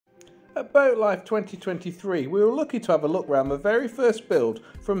At Boat Life 2023 we were lucky to have a look around the very first build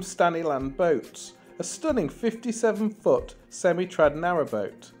from Staniland Boats, a stunning 57-foot Semi Trad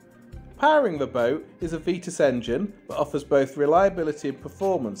Narrowboat. Powering the boat is a Vetus engine that offers both reliability and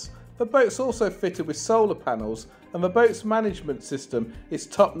performance. The boat's also fitted with solar panels, and the boat's management system is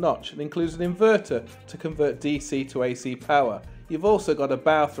top notch and includes an inverter to convert DC to AC power. You've also got a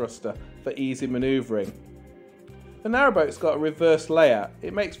bow thruster for easy manoeuvring. The narrowboat's got a reverse layout.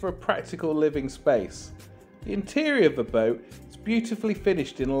 It makes for a practical living space. The interior of the boat is beautifully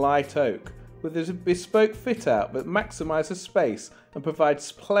finished in light oak with a bespoke fit out that maximises space and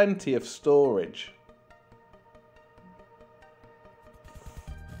provides plenty of storage.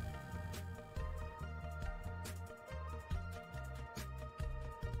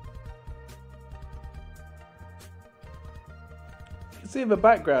 You can see in the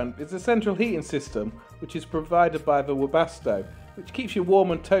background is a central heating system which is provided by the Webasto, which keeps you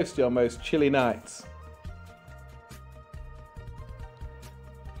warm and toasty on most chilly nights.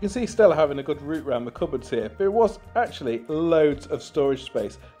 You can see Stella having a good route around the cupboards here, but it was actually loads of storage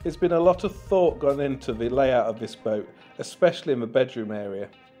space. There's been a lot of thought gone into the layout of this boat, especially in the bedroom area.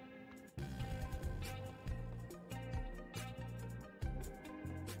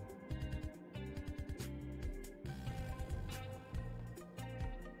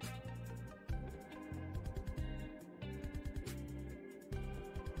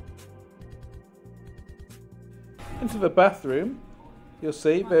 Into the bathroom, you'll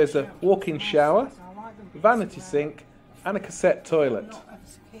see there's a walk-in shower, vanity sink and a cassette toilet.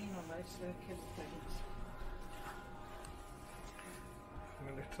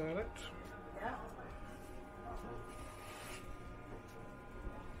 Toilet.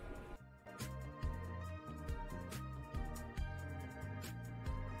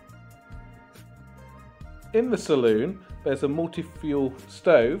 In the saloon, there's a multi-fuel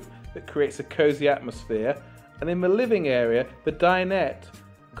stove that creates a cosy atmosphere. And in the living area, the dinette,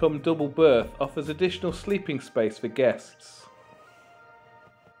 cum double berth, offers additional sleeping space for guests.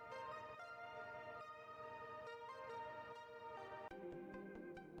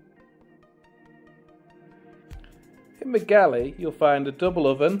 In the galley, you'll find a double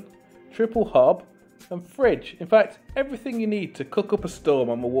oven, triple hob, and fridge. In fact, everything you need to cook up a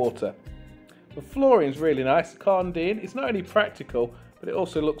storm on the water. The flooring is really nice, Carndean. It's not only practical, but it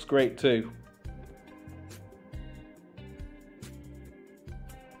also looks great too.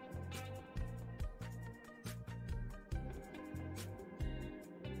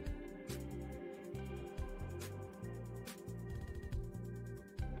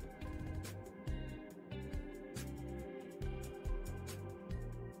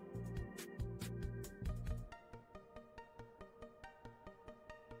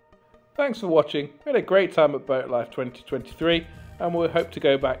 Thanks for watching. We had a great time at Boat Life 2023 and we hope to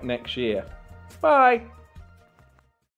go back next year. Bye!